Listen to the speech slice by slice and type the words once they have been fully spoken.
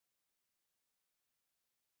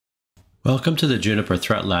Welcome to the Juniper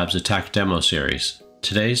Threat Labs attack demo series.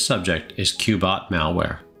 Today's subject is QBot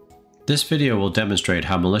malware. This video will demonstrate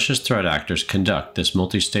how malicious threat actors conduct this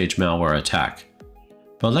multi-stage malware attack.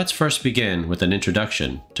 But let's first begin with an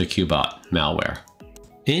introduction to QBot malware.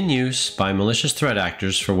 In use by malicious threat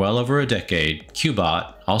actors for well over a decade,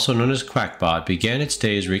 QBot, also known as QuackBot, began its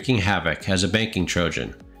days wreaking havoc as a banking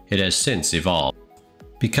Trojan. It has since evolved.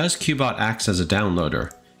 Because QBot acts as a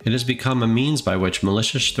downloader, it has become a means by which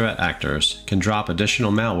malicious threat actors can drop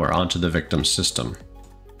additional malware onto the victim's system.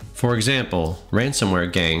 For example,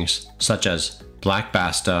 ransomware gangs such as Black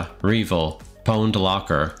Basta, Revil, Pwned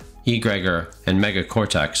Locker, eGregor, and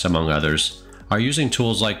Megacortex, among others, are using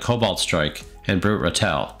tools like Cobalt Strike and Brute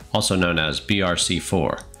Ratel, also known as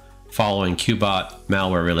BRC4, following QBot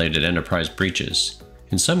malware-related enterprise breaches,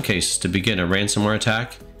 in some cases to begin a ransomware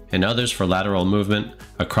attack, and others for lateral movement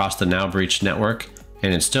across the now breached network,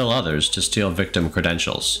 and in still others to steal victim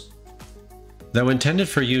credentials. Though intended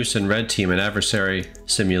for use in red team and adversary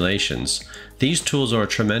simulations, these tools are a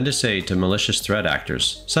tremendous aid to malicious threat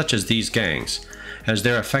actors, such as these gangs, as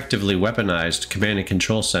they're effectively weaponized command and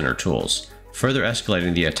control center tools, further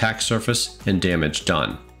escalating the attack surface and damage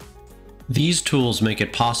done. These tools make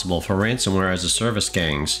it possible for ransomware as a service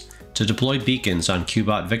gangs to deploy beacons on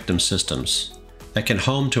QBot victim systems that can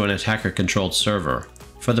home to an attacker-controlled server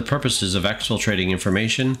for the purposes of exfiltrating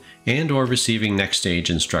information and/or receiving next stage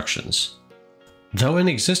instructions. Though in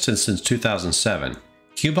existence since 2007,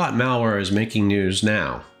 QBot malware is making news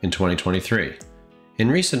now in 2023.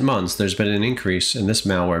 In recent months, there's been an increase in this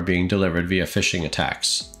malware being delivered via phishing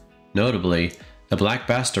attacks. Notably, the Black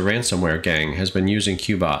Basta ransomware gang has been using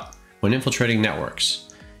QBot when infiltrating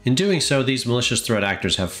networks. In doing so, these malicious threat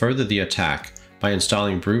actors have furthered the attack by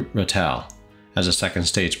installing Brute Ratel as a second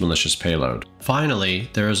stage malicious payload. Finally,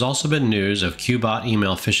 there has also been news of QBot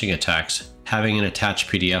email phishing attacks having an attached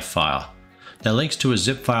PDF file that links to a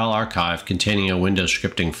zip file archive containing a Windows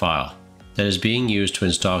scripting file that is being used to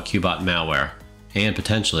install QBot malware and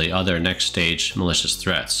potentially other next stage malicious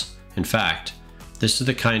threats. In fact, this is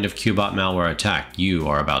the kind of QBot malware attack you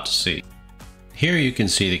are about to see. Here you can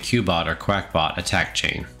see the QBot or QuackBot attack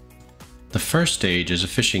chain. The first stage is a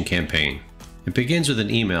phishing campaign. It begins with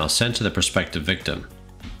an email sent to the prospective victim.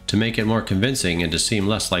 To make it more convincing and to seem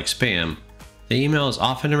less like spam, the email is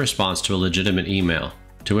often in response to a legitimate email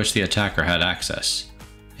to which the attacker had access,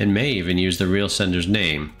 and may even use the real sender's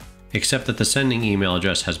name, except that the sending email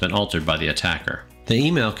address has been altered by the attacker. The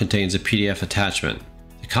email contains a PDF attachment.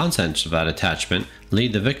 The contents of that attachment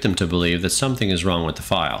lead the victim to believe that something is wrong with the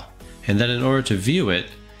file, and that in order to view it,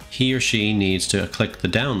 he or she needs to click the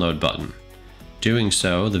download button. Doing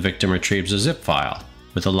so, the victim retrieves a zip file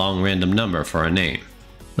with a long random number for a name.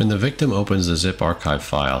 When the victim opens the zip archive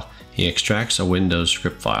file, he extracts a Windows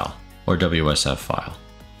script file, or WSF file.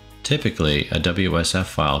 Typically, a WSF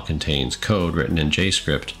file contains code written in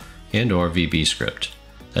JScript and/or VB script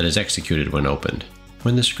that is executed when opened.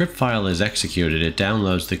 When the script file is executed, it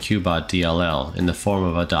downloads the QBot DLL in the form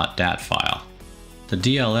of a .dat file. The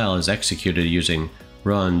DLL is executed using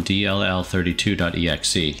run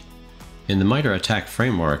dll32.exe. In the MITRE ATT&CK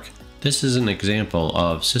framework, this is an example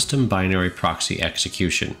of system binary proxy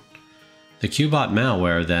execution. The QBot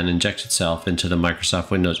malware then injects itself into the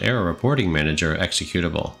Microsoft Windows Error Reporting Manager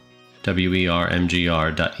executable,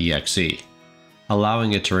 wermgr.exe,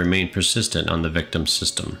 allowing it to remain persistent on the victim's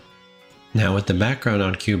system. Now, with the background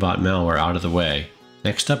on QBot malware out of the way,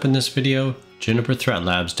 next up in this video, Juniper Threat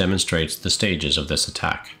Labs demonstrates the stages of this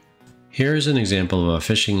attack. Here is an example of a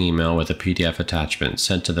phishing email with a PDF attachment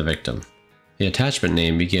sent to the victim. The attachment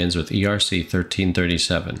name begins with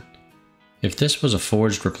ERC1337. If this was a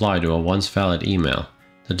forged reply to a once valid email,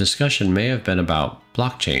 the discussion may have been about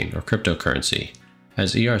blockchain or cryptocurrency,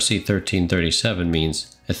 as ERC1337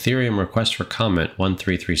 means Ethereum Request for Comment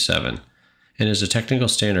 1337, and is a technical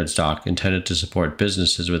standards doc intended to support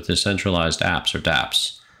businesses with decentralized apps or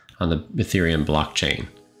dApps on the Ethereum blockchain.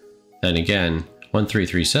 Then again,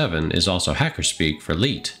 1337 is also hacker speak for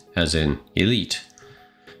elite, as in elite.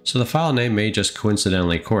 So the file name may just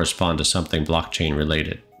coincidentally correspond to something blockchain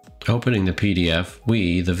related. Opening the PDF,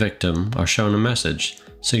 we, the victim, are shown a message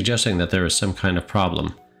suggesting that there is some kind of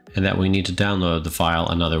problem and that we need to download the file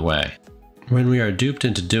another way. When we are duped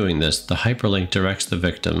into doing this, the hyperlink directs the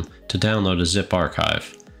victim to download a zip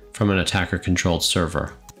archive from an attacker-controlled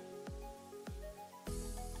server.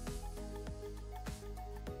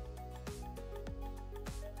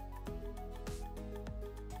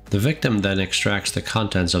 The victim then extracts the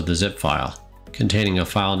contents of the zip file, containing a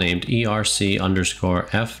file named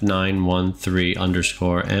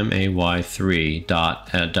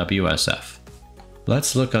ERC_F913_MAY3.WSF.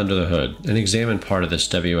 Let's look under the hood and examine part of this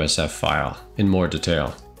WSF file in more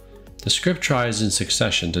detail. The script tries in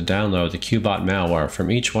succession to download the QBot malware from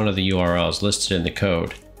each one of the URLs listed in the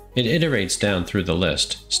code. It iterates down through the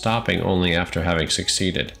list, stopping only after having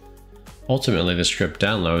succeeded. Ultimately, the script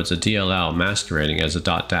downloads a DLL masquerading as a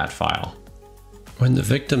 .dat file. When the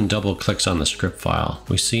victim double-clicks on the script file,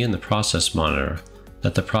 we see in the process monitor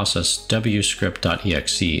that the process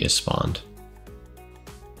wscript.exe is spawned.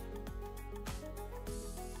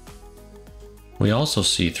 We also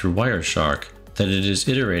see through Wireshark that it is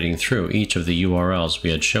iterating through each of the URLs we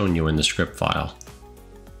had shown you in the script file.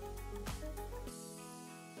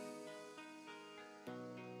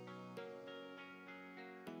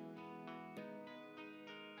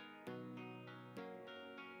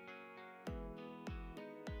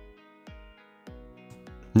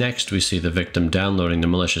 Next, we see the victim downloading the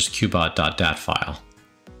malicious QBot.dat file.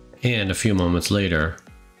 And a few moments later,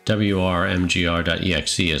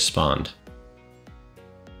 wrmgr.exe is spawned.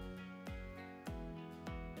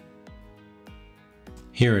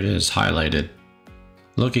 Here it is highlighted.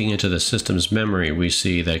 Looking into the system's memory, we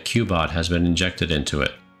see that QBot has been injected into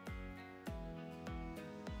it.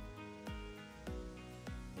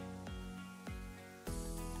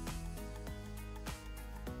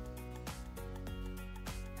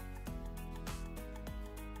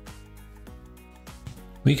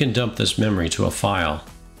 We can dump this memory to a file.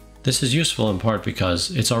 This is useful in part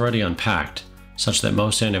because it's already unpacked, such that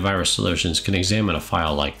most antivirus solutions can examine a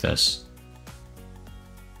file like this.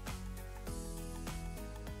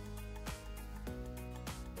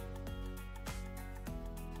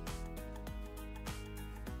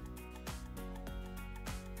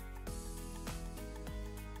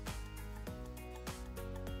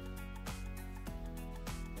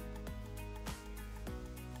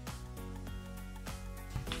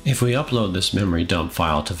 If we upload this memory dump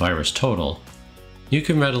file to VirusTotal, you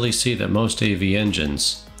can readily see that most AV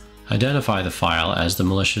engines identify the file as the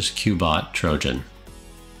malicious QBot Trojan.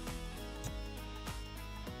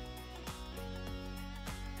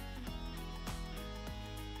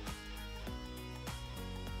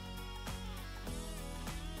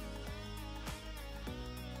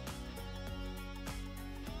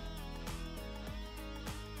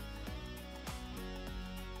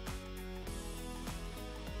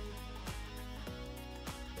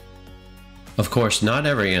 Of course, not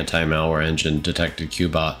every anti-malware engine detected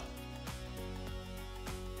QBot.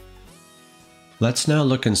 Let's now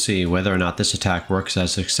look and see whether or not this attack works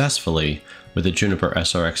as successfully with the Juniper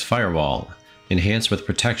SRX firewall, enhanced with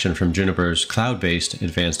protection from Juniper's cloud-based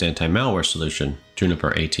advanced anti-malware solution,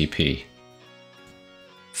 Juniper ATP.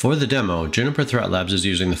 For the demo, Juniper Threat Labs is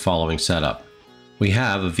using the following setup. We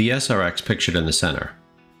have a VSRX pictured in the center.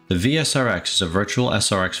 The VSRX is a virtual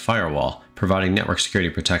SRX firewall providing network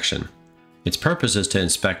security protection. Its purpose is to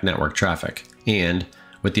inspect network traffic and,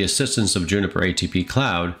 with the assistance of Juniper ATP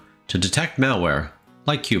Cloud, to detect malware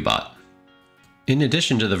like QBot. In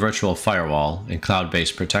addition to the virtual firewall and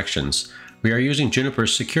cloud-based protections, we are using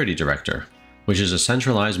Juniper's Security Director, which is a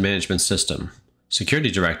centralized management system. Security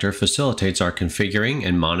Director facilitates our configuring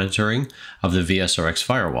and monitoring of the VSRX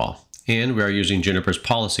firewall, and we are using Juniper's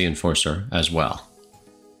Policy Enforcer as well.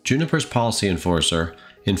 Juniper's Policy Enforcer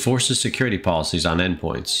enforces security policies on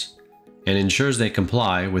endpoints and ensures they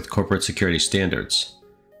comply with corporate security standards.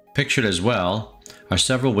 Pictured as well are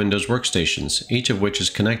several Windows workstations, each of which is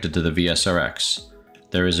connected to the VSRX.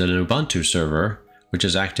 There is an Ubuntu server, which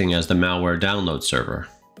is acting as the malware download server.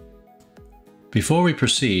 Before we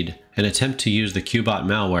proceed and attempt to use the QBot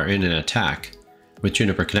malware in an attack, with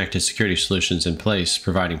Juniper connected security solutions in place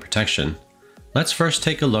providing protection, let's first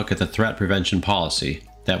take a look at the threat prevention policy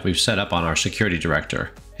that we've set up on our Security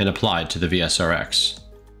Director and applied to the VSRX.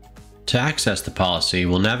 To access the policy,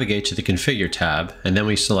 we'll navigate to the Configure tab, and then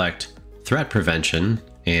we select Threat Prevention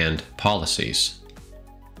and Policies.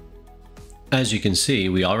 As you can see,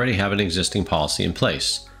 we already have an existing policy in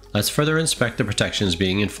place. Let's further inspect the protections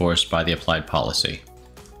being enforced by the applied policy.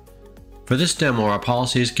 For this demo, our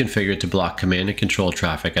policy is configured to block command and control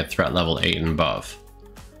traffic at threat level 8 and above.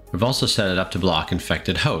 We've also set it up to block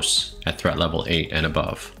infected hosts at threat level 8 and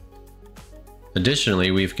above.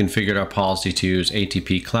 Additionally, we've configured our policy to use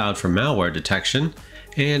ATP Cloud for malware detection,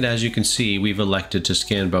 and as you can see, we've elected to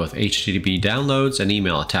scan both HTTP downloads and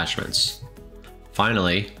email attachments.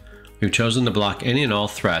 Finally, we've chosen to block any and all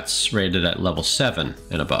threats rated at level 7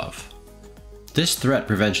 and above. This threat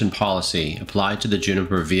prevention policy, applied to the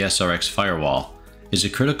Juniper VSRX firewall, is a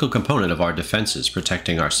critical component of our defenses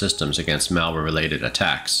protecting our systems against malware-related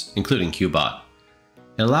attacks, including QBot.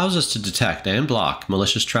 It allows us to detect and block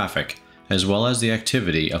malicious traffic, as well as the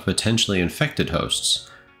activity of potentially infected hosts,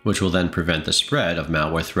 which will then prevent the spread of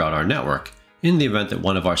malware throughout our network in the event that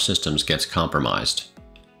one of our systems gets compromised.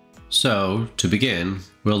 So, to begin,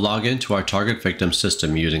 we'll log into our target victim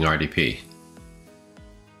system using RDP.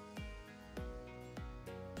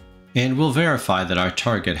 And we'll verify that our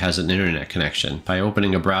target has an internet connection by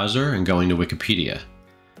opening a browser and going to Wikipedia.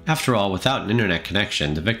 After all, without an internet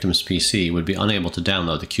connection, the victim's PC would be unable to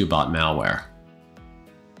download the QBot malware.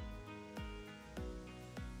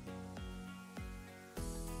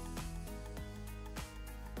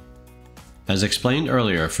 As explained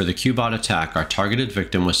earlier, for the QBot attack, our targeted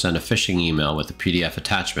victim was sent a phishing email with a PDF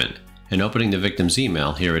attachment, and opening the victim's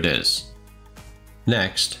email, here it is.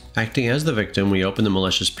 Next, acting as the victim, we open the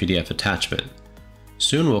malicious PDF attachment.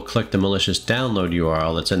 Soon we'll click the malicious download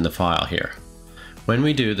URL that's in the file here. When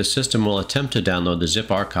we do, the system will attempt to download the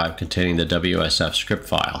zip archive containing the WSF script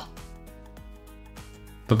file.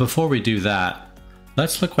 But before we do that,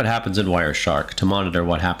 let's look what happens in Wireshark to monitor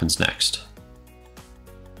what happens next.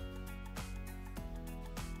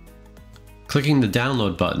 Clicking the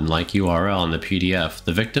download button like URL on the PDF,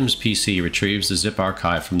 the victim's PC retrieves the zip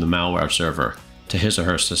archive from the malware server to his or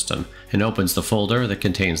her system and opens the folder that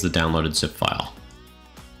contains the downloaded zip file.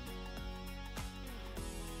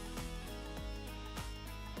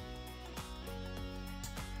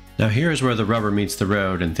 Now here's where the rubber meets the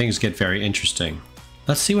road and things get very interesting.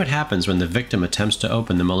 Let's see what happens when the victim attempts to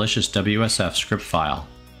open the malicious WSF script file.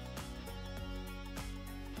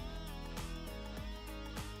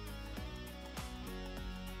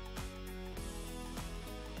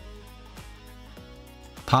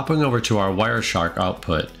 Popping over to our Wireshark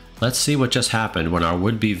output, let's see what just happened when our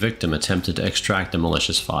would-be victim attempted to extract the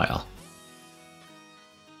malicious file.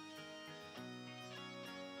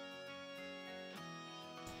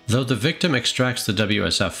 Though the victim extracts the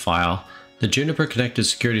WSF file, the Juniper Connected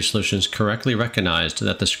Security Solutions correctly recognized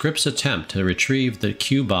that the script's attempt to retrieve the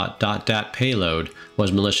QBot.dat payload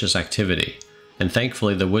was malicious activity, and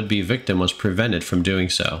thankfully the would-be victim was prevented from doing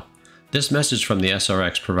so. This message from the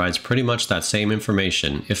SRX provides pretty much that same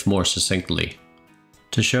information, if more succinctly.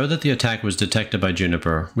 To show that the attack was detected by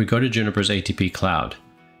Juniper, we go to Juniper's ATP Cloud.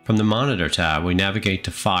 From the Monitor tab, we navigate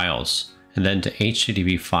to Files, and then to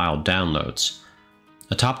HTTP file downloads.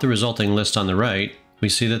 Atop the resulting list on the right, we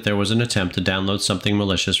see that there was an attempt to download something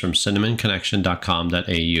malicious from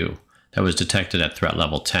cinnamonconnection.com.au that was detected at threat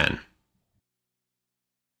level 10.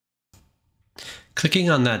 Clicking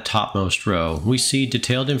on that topmost row, we see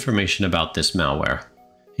detailed information about this malware,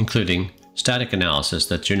 including static analysis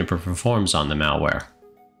that Juniper performs on the malware.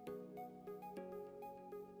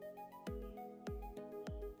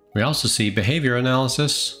 We also see behavior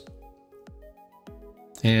analysis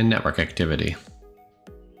and network activity.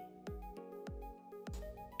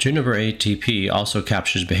 Juniper ATP also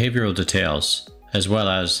captures behavioral details, as well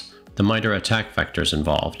as the MITRE attack vectors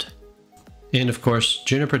involved. And of course,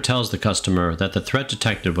 Juniper tells the customer that the threat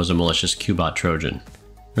detected was a malicious QBot Trojan.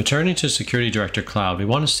 Returning to Security Director Cloud, we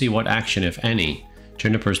want to see what action, if any,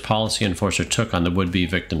 Juniper's policy enforcer took on the would-be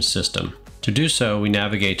victim's system. To do so, we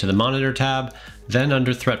navigate to the Monitor tab, then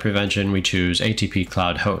under Threat Prevention we choose ATP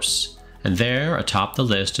Cloud Hosts, and there, atop the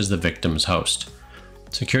list, is the victim's host.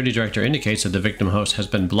 Security Director indicates that the victim host has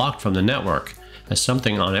been blocked from the network, as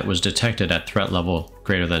something on it was detected at threat level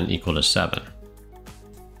greater than or equal to 7.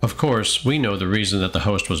 Of course, we know the reason that the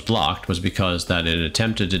host was blocked was because that it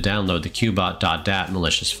attempted to download the QBot.dat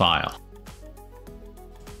malicious file.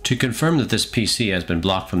 To confirm that this PC has been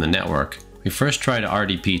blocked from the network, we first try to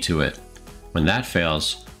RDP to it. When that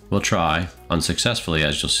fails, we'll try, unsuccessfully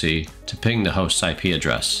as you'll see, to ping the host's IP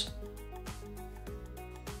address.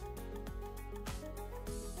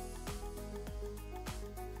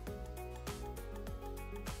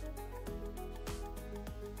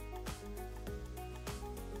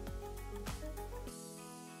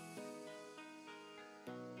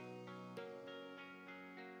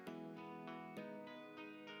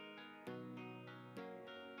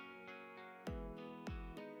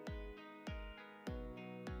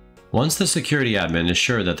 Once the security admin is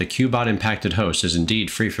sure that the QBot impacted host is indeed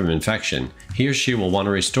free from infection, he or she will want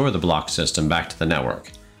to restore the blocked system back to the network.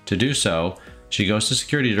 To do so, she goes to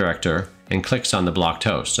Security Director and clicks on the blocked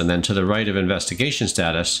host, and then to the right of Investigation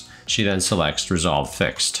Status, she then selects Resolve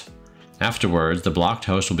Fixed. Afterwards, the blocked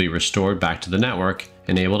host will be restored back to the network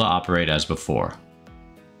and able to operate as before.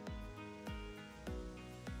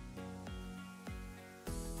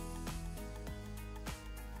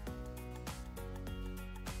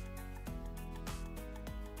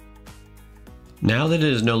 Now that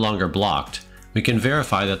it is no longer blocked, we can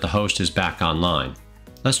verify that the host is back online.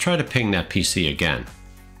 Let's try to ping that PC again.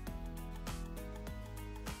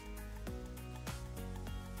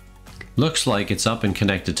 Looks like it's up and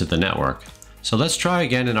connected to the network, so let's try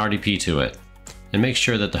again and RDP to it, and make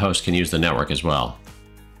sure that the host can use the network as well.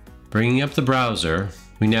 Bringing up the browser,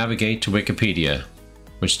 we navigate to Wikipedia,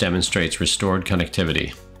 which demonstrates restored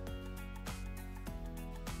connectivity.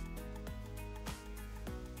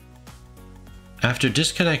 After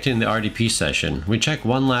disconnecting the RDP session, we check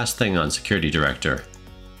one last thing on Security Director.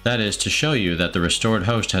 That is to show you that the restored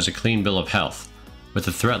host has a clean bill of health, with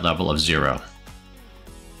a threat level of 0.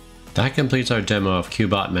 That completes our demo of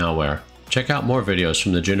QBot malware. Check out more videos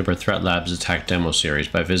from the Juniper Threat Labs attack demo series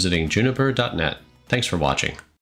by visiting juniper.net. Thanks for watching.